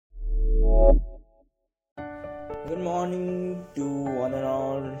Good morning to one and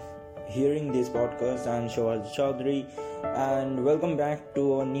all hearing this podcast. I'm Shawaz Chaudhary and welcome back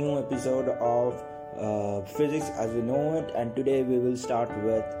to a new episode of Physics as we know it. And today we will start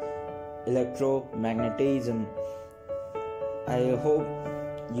with electromagnetism. I hope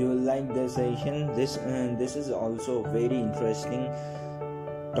you will like this session. This is also a very interesting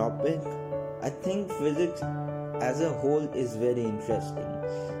topic. I think physics as a whole is very interesting.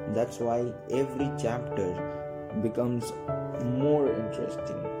 That's why every chapter becomes more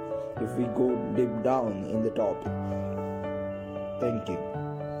interesting if we go deep down in the topic. Thank you.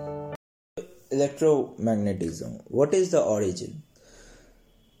 Electromagnetism. What is the origin?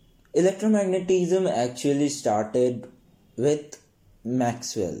 Electromagnetism actually started with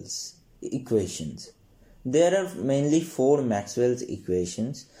Maxwell's equations. There are mainly 4 Maxwell's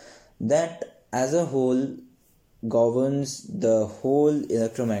equations that as a whole governs the whole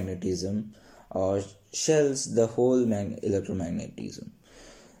electromagnetism or shells the whole electromagnetism.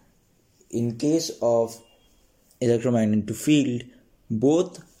 In case of electromagnetic field,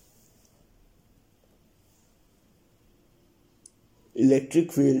 both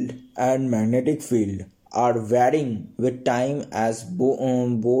electric field and magnetic field are varying with time as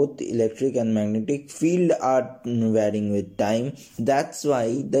both electric and magnetic field are varying with time. That's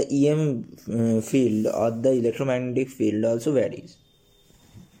why the EM field or the electromagnetic field also varies.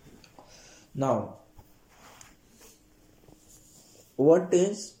 Now, what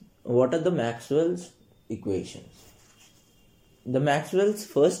are the Maxwell's equations? The Maxwell's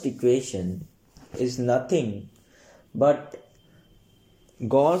first equation is nothing but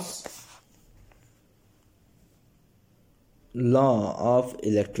Gauss' law of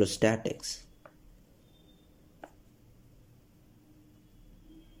electrostatics.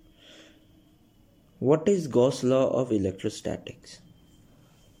 What is Gauss' law of electrostatics?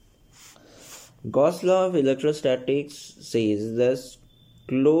 Gauss' law of electrostatics says this: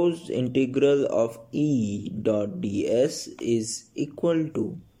 closed integral of E dot ds is equal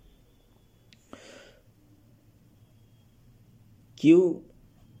to Q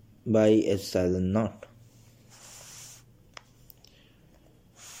by epsilon naught.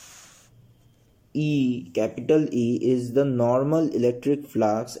 Capital E is the normal electric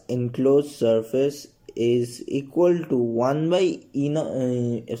flux enclosed surface is equal to 1 by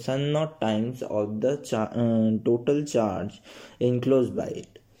epsilon naught times of the total charge enclosed by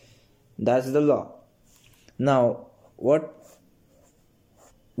it. That's the law. Now, what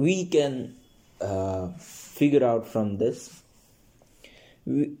we can figure out from this,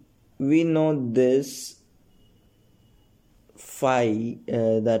 we know this phi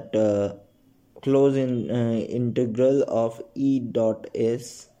that closed integral of E dot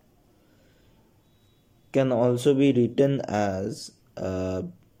s can also be written as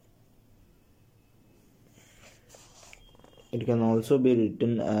the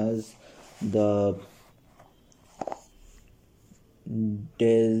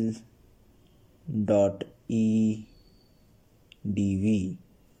del dot E dV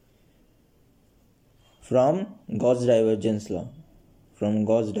from Gauss divergence law,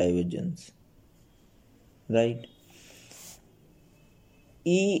 right?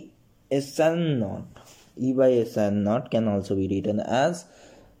 E by epsilon naught can also be written as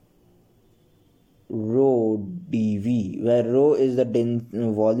rho dV, where rho is the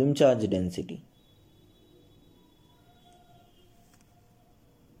volume charge density.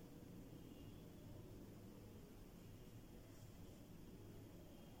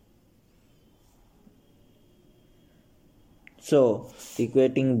 So,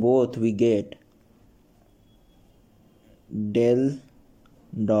 equating both, we get del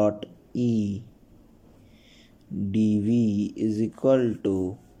dot E dV is equal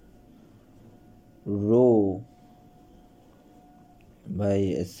to rho by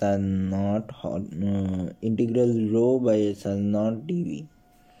epsilon naught integral rho by epsilon naught dV.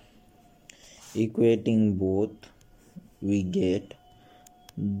 Equating both, we get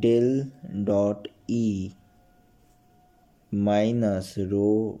del dot E minus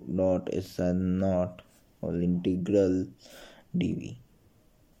rho dot epsilon naught whole integral dV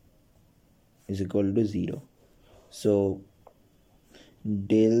is equal to 0. So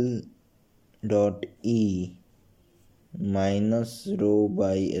del dot E minus rho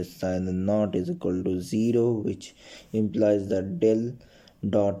by epsilon naught is equal to 0, which implies that del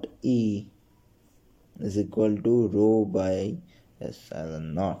dot E is equal to rho by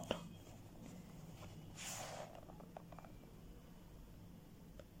epsilon naught.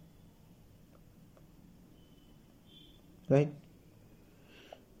 Right?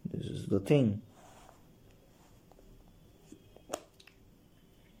 This is the thing.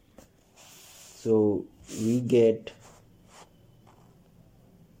 So we get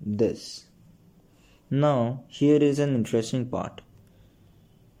this. Now here is an interesting part.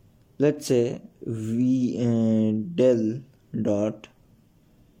 Let's say v del dot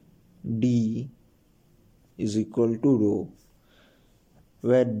d is equal to rho,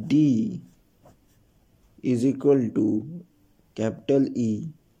 where d is equal to capital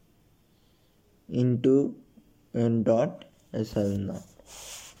E into n dot epsilon naught.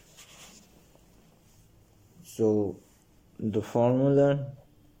 So the formula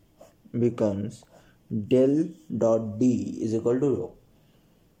becomes del dot d is equal to rho.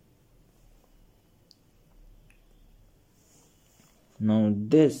 Now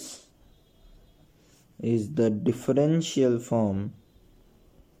this is the differential form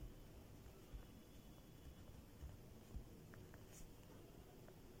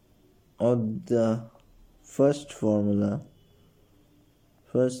of the first formula,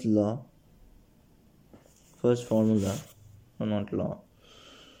 first formula, not law.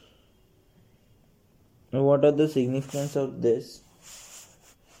 Now what are the significance of this?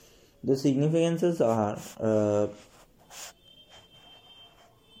 The significances are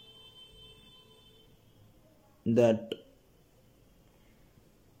that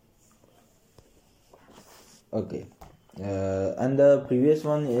okay, and the previous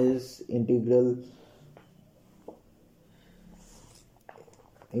one is integral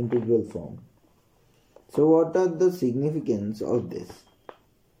form. So what are the significance of this?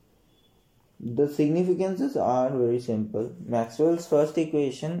 The significances are very simple. Maxwell's first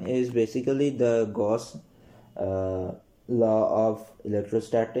equation is basically the Gauss law of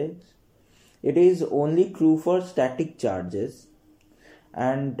electrostatics. It is only true for static charges,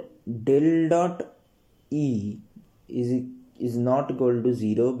 and del dot E is not equal to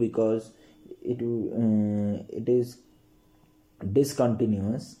 0 because it is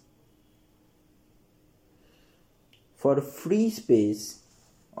discontinuous. For free space,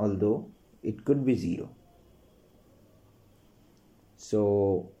 although it could be 0.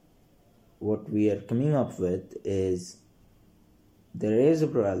 So what we are coming up with is there is a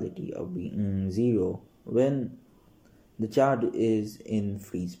probability of being 0 when the charge is in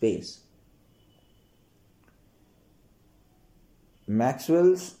free space.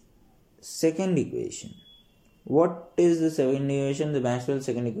 Maxwell's second equation. What is the second equation? The Maxwell's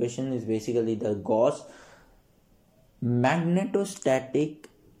second equation is basically the Gauss magnetostatic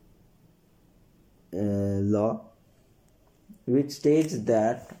law, which states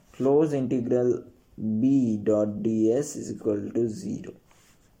that closed integral b dot ds is equal to 0.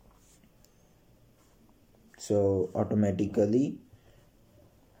 So automatically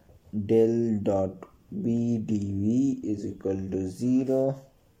del dot b dv is equal to 0.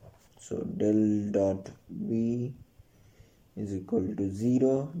 So del dot b is equal to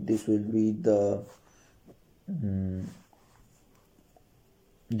 0. This will be the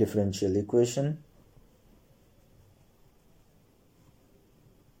differential equation,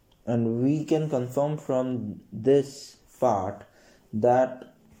 and we can confirm from this part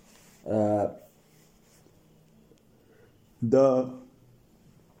that the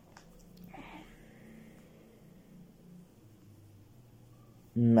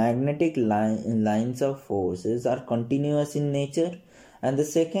magnetic lines of forces are continuous in nature, and the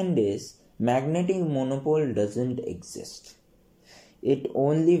second is magnetic monopole doesn't exist. It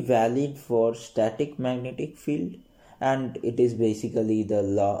only valid for static magnetic field, and it is basically the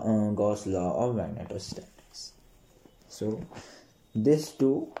Gauss law of magnetostatics. So these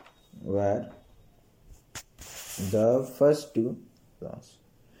two were the first two laws.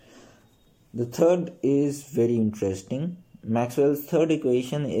 The third is very interesting. Maxwell's third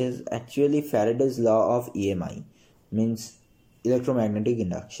equation is actually Faraday's law of EMI, means electromagnetic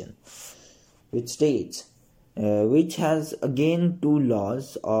induction, which states which has again two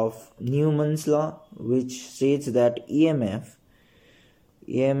laws of Newman's law, which states that EMF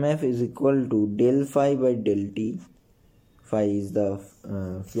is equal to del phi by del t. Phi is the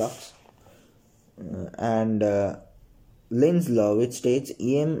flux, and Lenz's law, which states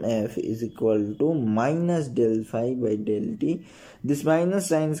EMF is equal to minus del phi by del t. This minus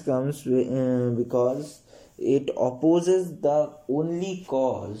sign comes because it opposes the only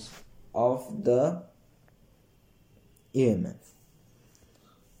cause of the EMF.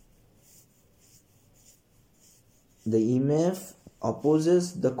 The EMF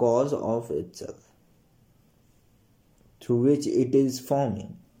opposes the cause of itself through which it is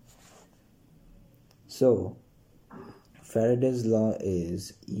forming. So Faraday's law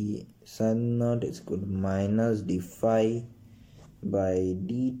is E sin naught is equal to minus d phi by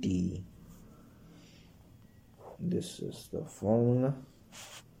dt. This is the formula.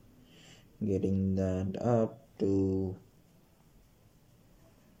 Getting that up to,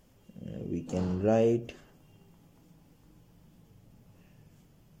 we can write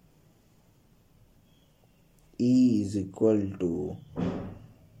E is equal to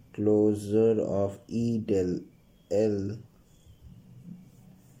closure of E del L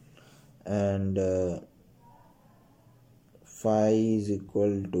and phi is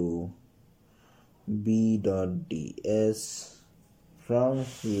equal to B dot ds. From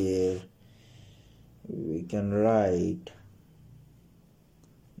here we can write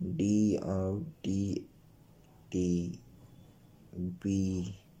d of dt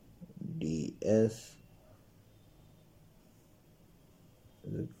B ds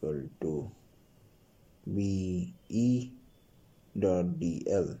is equal to B E dot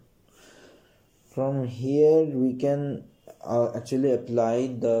dl. From here we can actually apply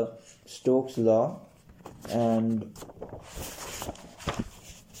the Stokes law and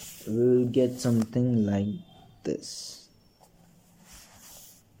we'll get something like this.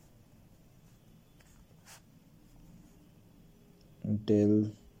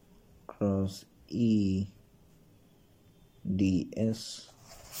 Del cross E ds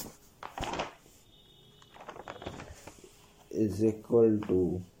is equal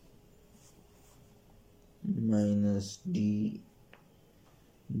to minus d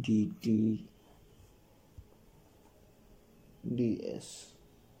dt ds,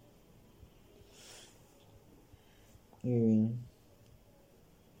 giving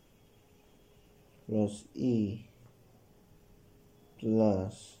plus E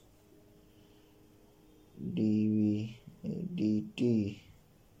plus dv dt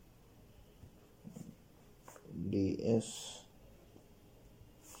ds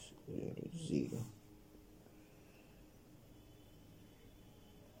 0.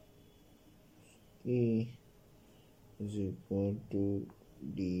 E is equal to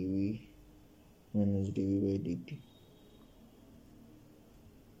dv minus dv by dt.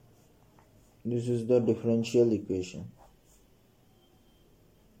 This is the differential equation.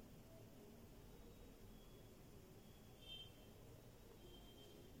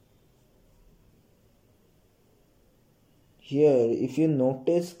 Here, if you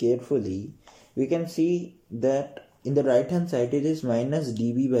notice carefully, we can see that in the right hand side it is minus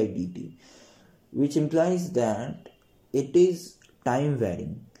dv by dt, which implies that it is time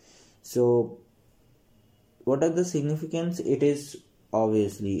varying. So what are the significance? It is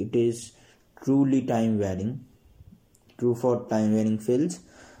obviously it is truly time varying, true for time varying fields.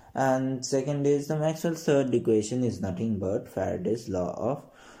 And second is the Maxwell's third equation is nothing but Faraday's law of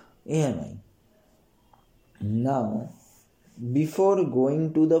AMI. Now, before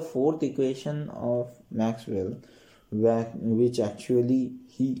going to the fourth equation of Maxwell, which actually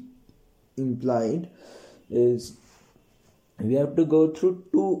he implied, is we have to go through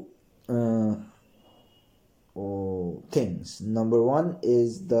two things. Number one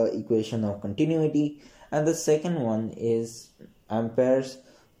is the equation of continuity, and the second one is Ampere's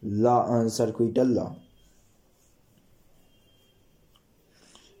law, circuital law.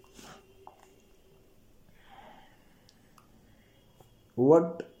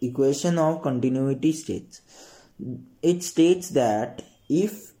 What equation of continuity states? It states that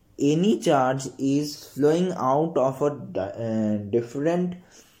if any charge is flowing out of a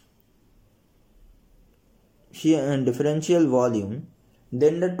differential volume,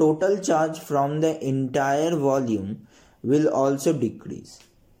 then the total charge from the entire volume will also decrease.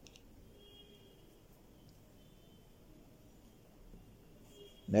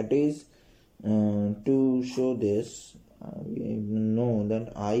 That is, to show this, we know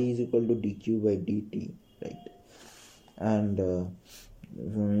that I is equal to dq by dt, right? And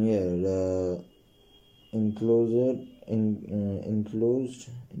from here, the enclosed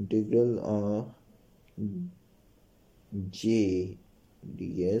integral of j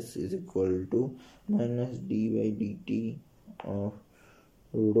ds is equal to minus d by dt of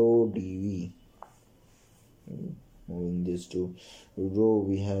rho dv. Moving this to rho,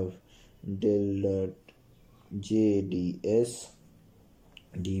 we have del dot j ds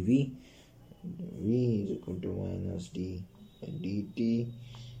dv. V is equal to minus d by dt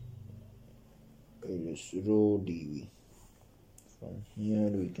is rho dv. From here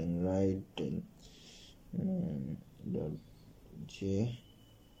we can write dot j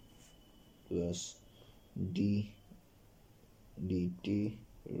plus d dt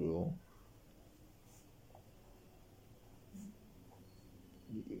rho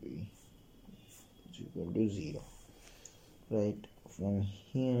dv is equal to 0. Right, from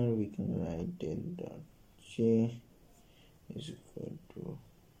here we can write del dot j is equal to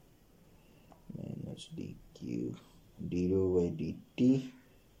minus dq d rho by dt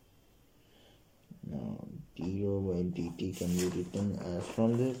dt can be written as,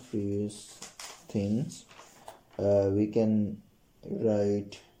 from the previous things, we can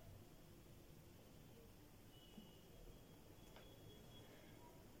write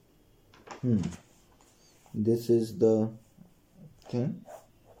this is the thing,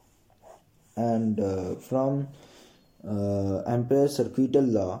 and from Ampere's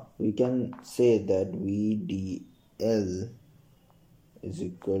circuital law we can say that VdL is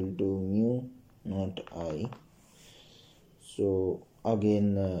equal to mu not I. So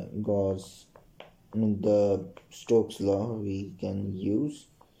again the Stokes law we can use,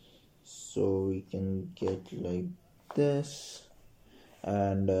 so we can get like this,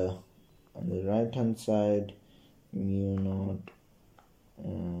 and on the right hand side mu naught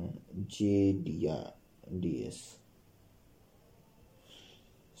J ds.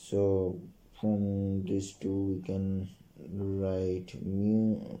 So from these two we can write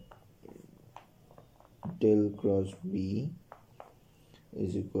mu del cross B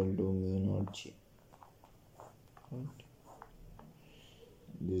is equal to mu naught J. Right.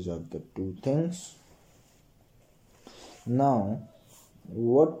 These are the two things. Now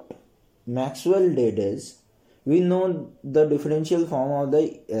what Maxwell did is, we know the differential form of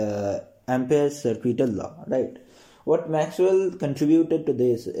the Ampere's circuital law, right? What Maxwell contributed to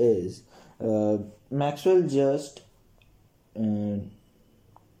this is, Maxwell just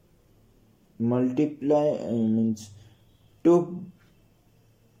took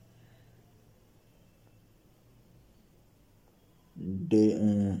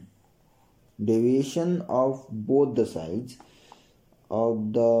deviation of both the sides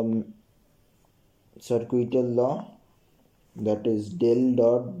of the circuital law, that is del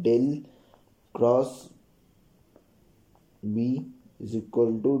dot del cross B is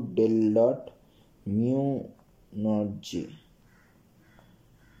equal to del dot mu naught J.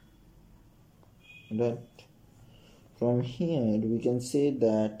 Right. From here we can say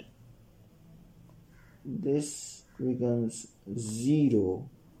that this becomes 0,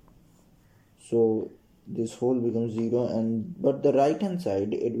 so this whole becomes 0, and but the right hand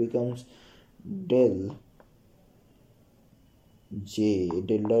side it becomes del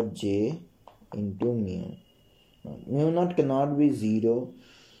dot J into mu. Mu naught cannot be 0,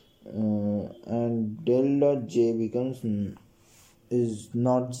 and del dot J is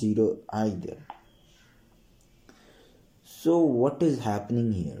not 0 either. So what is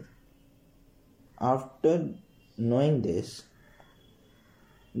happening here? After knowing this,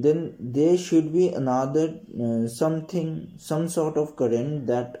 then there should be another some sort of current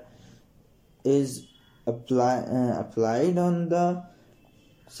that is applied on the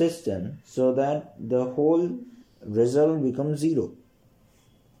system, so that the whole result becomes 0.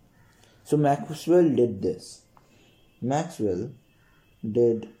 So Maxwell did this. Maxwell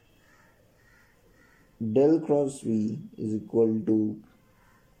did del cross V is equal to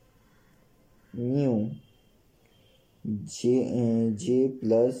mu J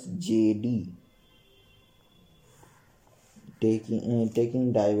plus JD,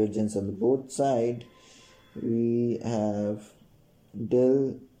 taking divergence on both sides. We have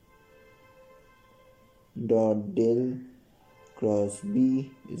del dot del cross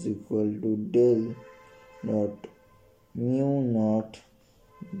B is equal to del dot mu naught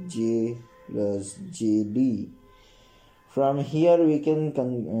J plus JD. From here we can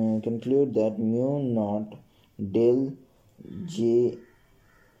conclude that mu naught del J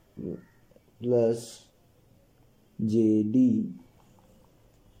plus JD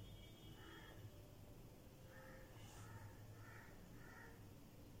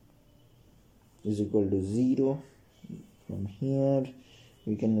is equal to 0. From here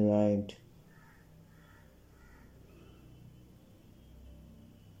we can write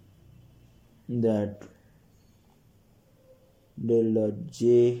that del dot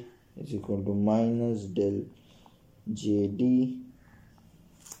J is equal to minus del JD,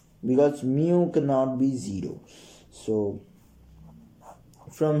 because mu cannot be 0. So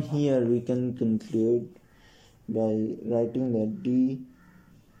from here we can conclude by writing that d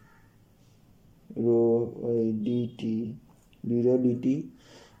rho dt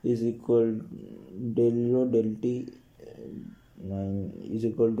is equal del rho del t is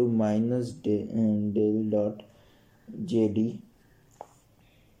equal to minus del dot JD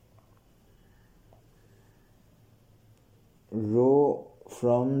rho.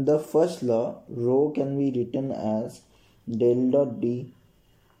 From the first law, rho can be written as del dot d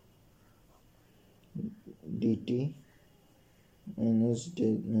dt minus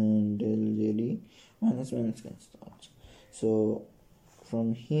del JD minus constants. So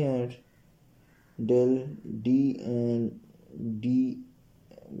from here del d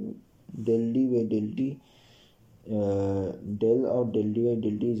by del t del of del d by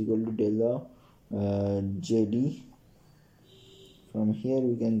del t is equal to del of jd. From here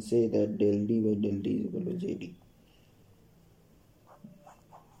we can say that del d by del t is equal to jd.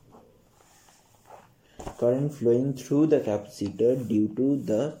 Current flowing through the capacitor due to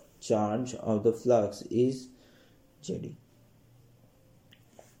the charge of the flux is jd.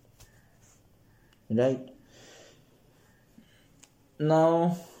 Right?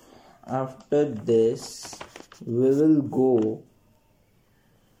 Now after this we will go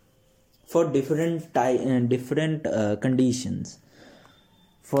for different conditions.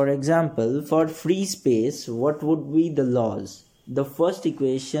 For example, for free space, what would be the laws? The first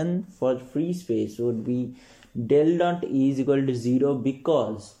equation for free space would be del dot E is equal to 0,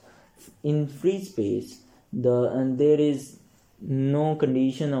 because in free space there is no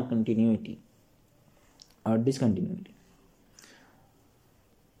condition of continuity or discontinuity.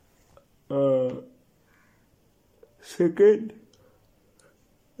 Second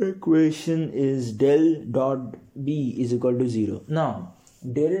equation is del dot B is equal to 0. Now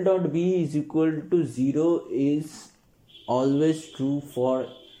del dot B is equal to 0 is always true for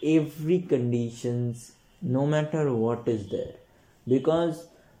every conditions, no matter what is there, because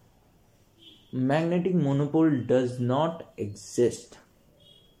magnetic monopole does not exist.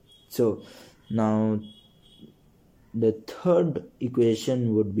 So now the third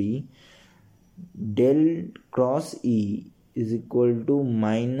equation would be del cross E is equal to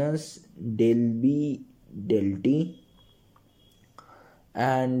minus del B del T,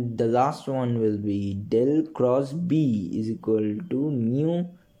 and the last one will be del cross B is equal to mu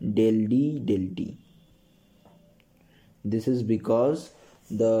del D del T. This is because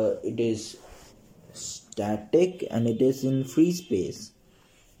it is static and it is in free space.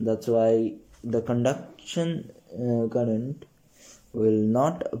 That's why the conduction current will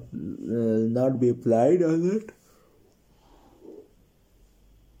not be applied on it.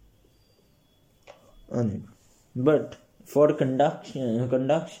 But for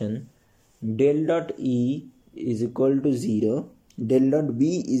conduction, del dot E is equal to 0, del dot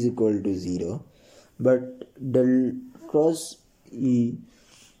B is equal to 0, but del cross E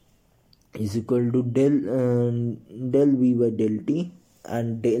is equal to del B by del T,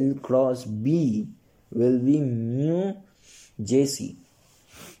 and del cross B will be mu JC.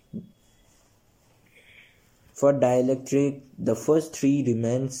 For dielectric, the first three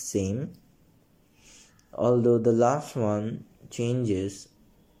remains same, although the last one changes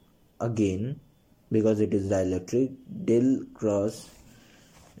again because it is dielectric. Del cross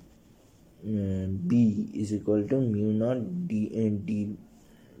B is equal to mu naught dd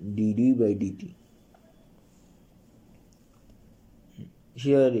by dt.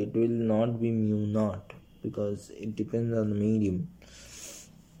 Here it will not be mu naught because it depends on the medium.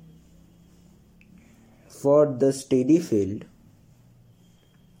 For the steady field,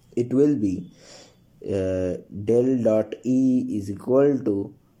 it will be del dot E is equal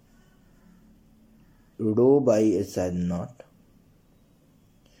to rho by epsilon naught.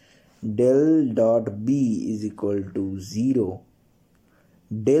 Del dot B is equal to 0.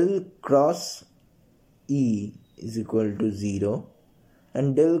 Del cross E is equal to 0.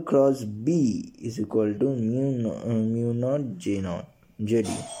 And del cross B is equal to mu naught J naught JD.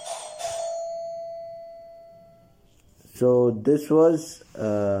 So this was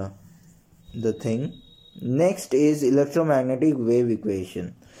the thing. Next is electromagnetic wave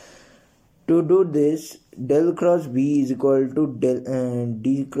equation. To do this, del cross B is equal to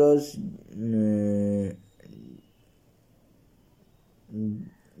d cross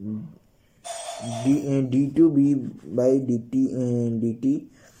d2b by dt,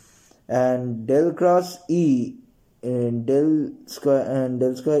 and del cross E del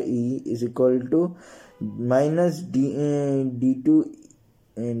square E is equal to minus d2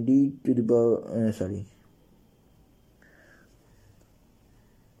 d to the power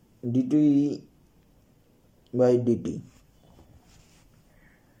d2e by dt.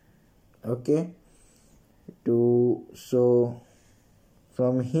 Okay, so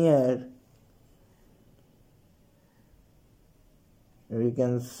from here we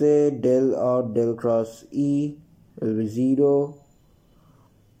can say del out del cross E will be 0.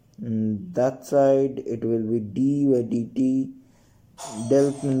 That side it will be d by dt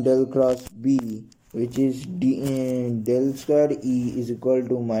del cross B, which is del square E is equal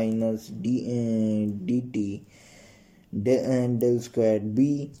to minus dt del square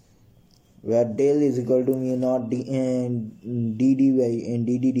B, where del is equal to mu naught dd by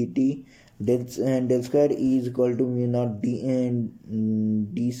dd dt. Del square E is equal to mu naught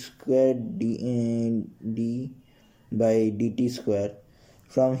d square d by dt square.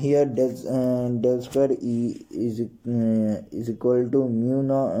 From here, del square E is equal to mu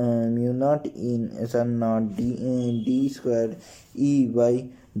naught in SN naught d square E by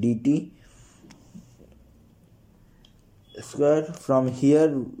dt square. From here,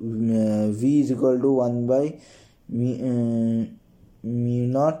 V is equal to 1 by mu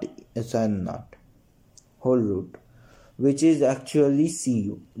naught SN naught whole root, which is actually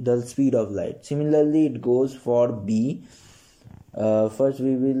c, the speed of light. Similarly, it goes for B. First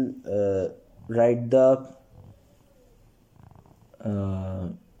we will write the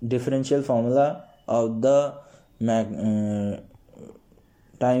differential formula of the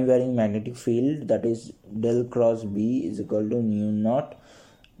time varying magnetic field, that is del cross B is equal to mu naught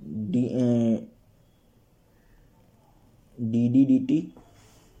dd dt,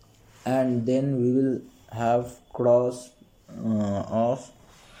 and then we will have cross of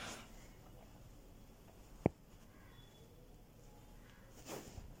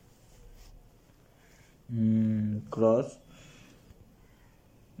cross,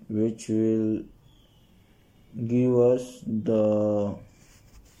 which will give us the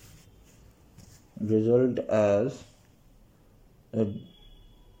result as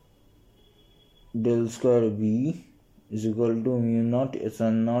del square B is equal to mu naught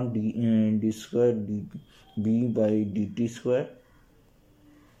SN naught d square b by dt square,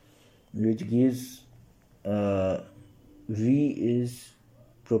 which gives V is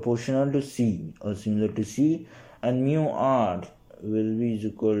proportional to C or similar to C, and mu r will be is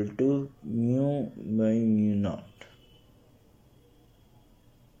equal to mu by mu naught.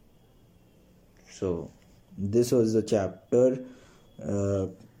 So this was the chapter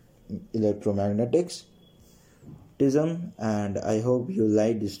electromagnetism, and I hope you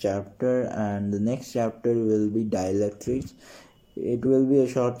like this chapter. And the next chapter will be dielectrics. It will be a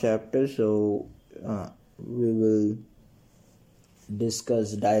short chapter, so we will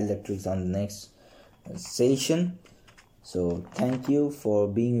discuss dielectrics on the next session. So thank you for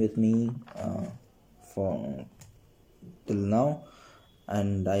being with me for till now,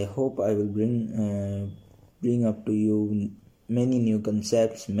 and I hope I will bring up to you many new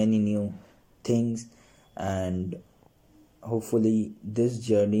concepts, many new things, and hopefully this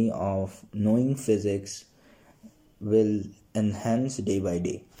journey of knowing physics will enhance day by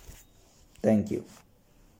day. Thank you.